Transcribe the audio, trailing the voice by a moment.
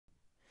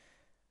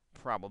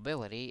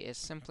probability is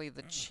simply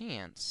the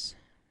chance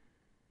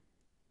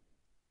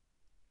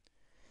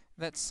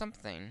that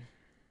something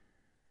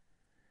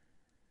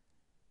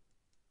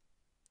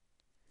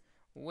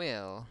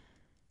will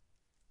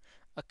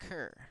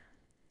occur.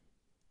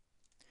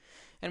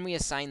 And we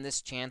assign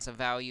this chance a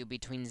value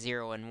between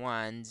 0 and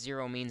 1.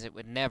 0 means it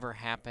would never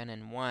happen,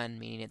 and 1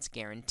 meaning it's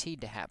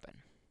guaranteed to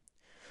happen.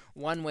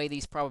 One way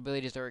these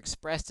probabilities are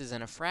expressed is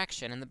in a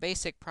fraction, and the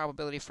basic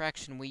probability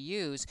fraction we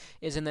use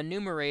is in the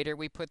numerator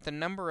we put the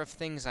number of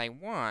things I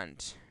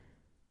want,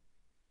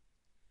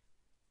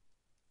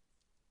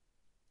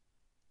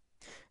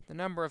 the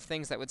number of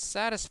things that would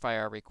satisfy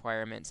our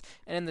requirements,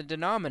 and in the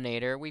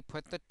denominator we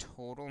put the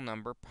total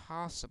number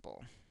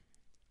possible.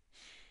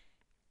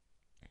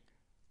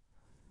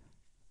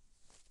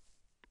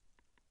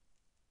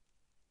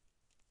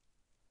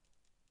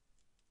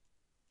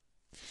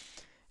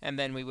 And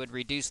then we would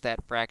reduce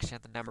that fraction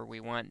of the number we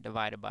want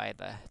divided by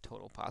the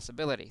total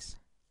possibilities.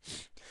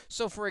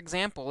 So for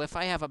example, if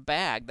I have a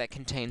bag that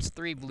contains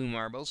 3 blue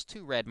marbles,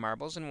 2 red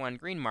marbles, and 1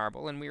 green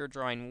marble, and we are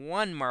drawing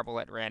 1 marble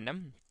at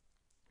random,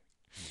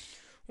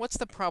 what's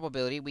the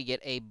probability we get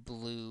a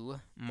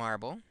blue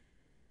marble?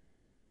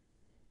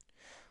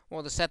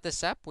 Well, to set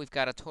this up, we've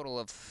got a total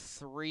of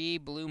 3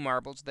 blue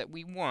marbles that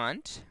we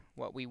want.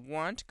 What we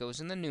want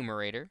goes in the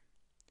numerator.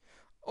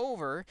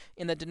 Over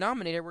in the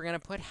denominator, we're going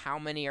to put how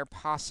many are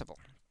possible.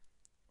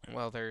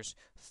 Well, there's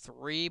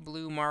 3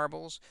 blue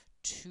marbles,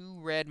 2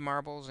 red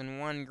marbles, and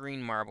 1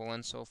 green marble.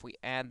 And so if we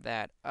add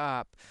that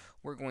up,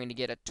 we're going to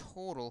get a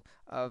total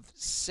of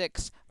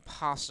 6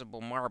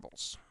 possible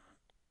marbles.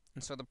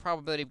 And so the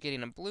probability of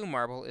getting a blue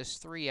marble is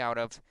 3 out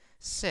of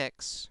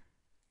 6,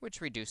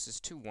 which reduces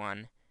to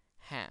 1/2.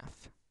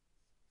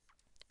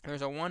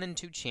 There's a 1 in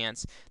 2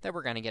 chance that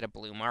we're going to get a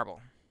blue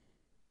marble.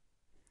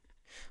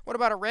 What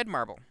about a red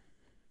marble?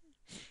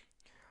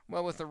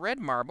 Well, with the red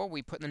marble,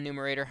 we put in the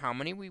numerator how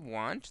many we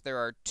want. There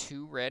are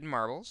 2 red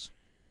marbles.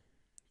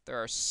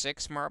 There are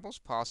 6 marbles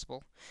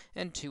possible,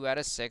 and 2 out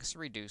of 6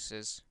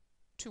 reduces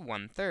to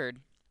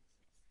 1/3.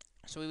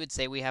 So we would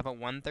say we have a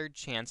 1/3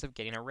 chance of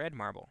getting a red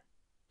marble.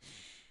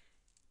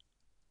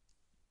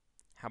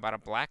 How about a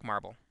black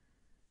marble?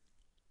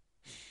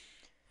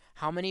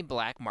 How many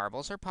black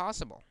marbles are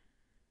possible?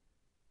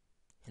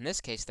 In this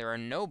case, there are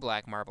no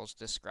black marbles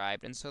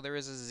described, and so there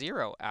is a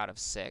 0 out of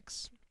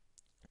 6,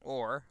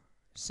 or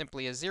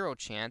simply a 0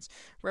 chance,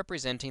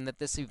 representing that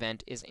this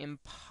event is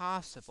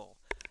impossible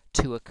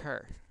to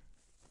occur.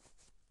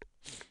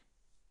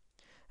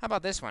 How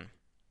about this one?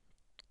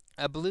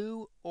 A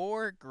blue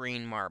or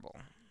green marble?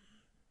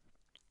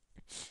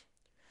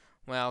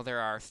 Well, there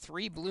are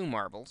 3 blue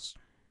marbles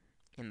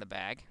in the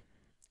bag,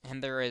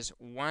 and there is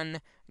 1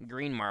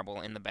 green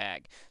marble in the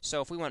bag.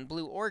 So if we want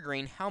blue or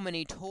green, how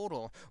many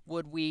total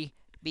would we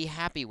be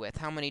happy with?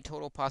 How many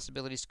total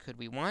possibilities could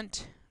we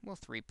want? Well,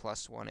 3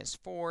 plus 1 is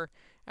 4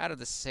 out of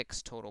the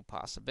 6 total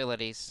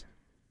possibilities.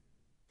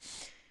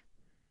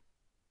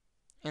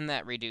 And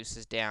that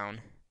reduces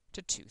down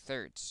to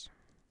 2/3.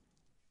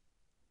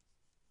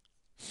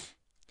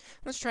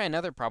 Let's try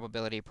another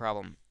probability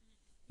problem.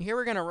 Here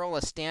we're going to roll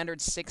a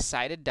standard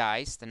 6-sided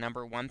dice, the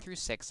number 1 through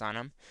 6 on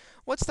them.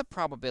 What's the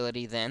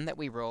probability then that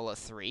we roll a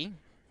 3?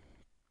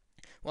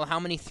 Well, how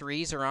many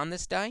 3s are on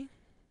this die?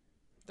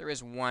 There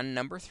is 1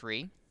 number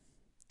 3.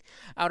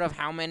 Out of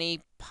how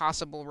many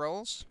possible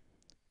rolls?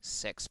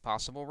 6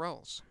 possible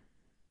rolls.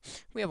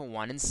 We have a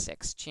 1 in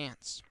 6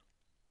 chance.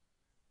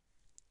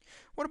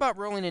 What about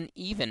rolling an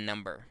even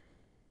number?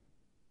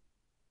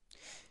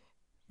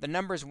 The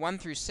numbers 1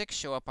 through 6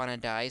 show up on a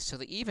die, so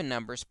the even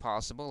numbers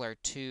possible are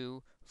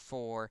 2,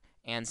 4,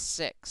 and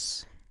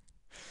 6.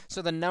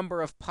 So the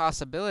number of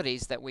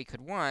possibilities that we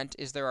could want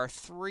is there are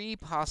 3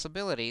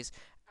 possibilities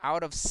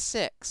out of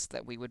 6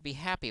 that we would be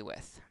happy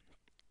with,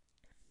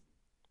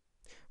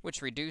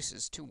 which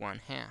reduces to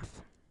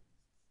 1/2.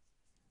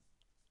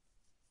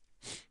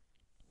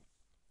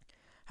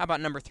 How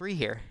about number 3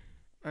 here?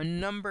 A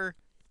number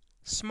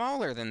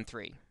smaller than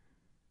 3.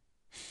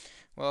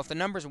 Well, if the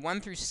numbers 1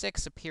 through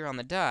 6 appear on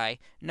the die,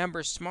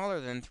 numbers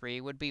smaller than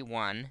 3 would be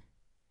 1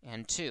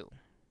 and 2.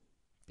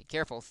 Be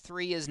careful,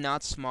 3 is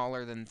not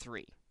smaller than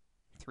 3.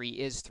 3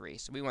 is 3.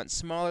 So we want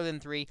smaller than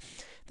 3.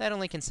 That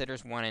only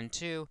considers 1 and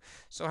 2.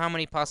 So how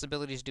many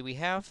possibilities do we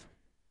have?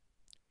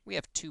 We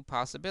have 2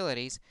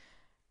 possibilities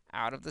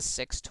out of the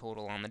 6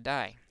 total on the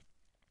die.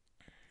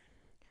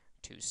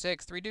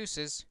 2/6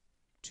 reduces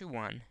to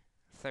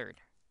 1/3.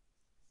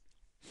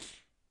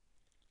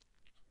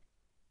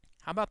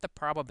 How about the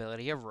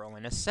probability of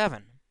rolling a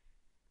 7?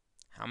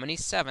 How many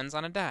 7s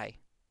on a die?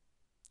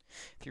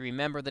 If you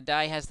remember, the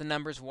die has the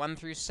numbers 1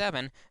 through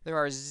 7. There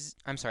are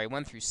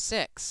 1 through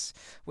 6,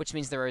 which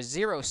means there are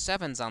 0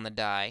 7s on the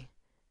die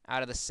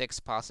out of the 6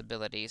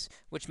 possibilities,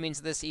 which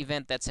means this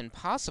event that's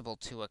impossible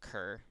to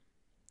occur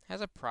has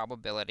a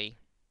probability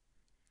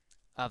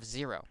of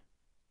 0.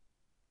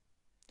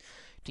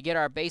 To get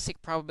our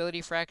basic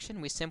probability fraction,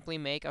 we simply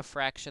make a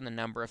fraction the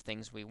number of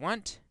things we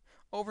want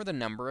over the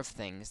number of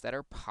things that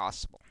are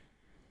possible.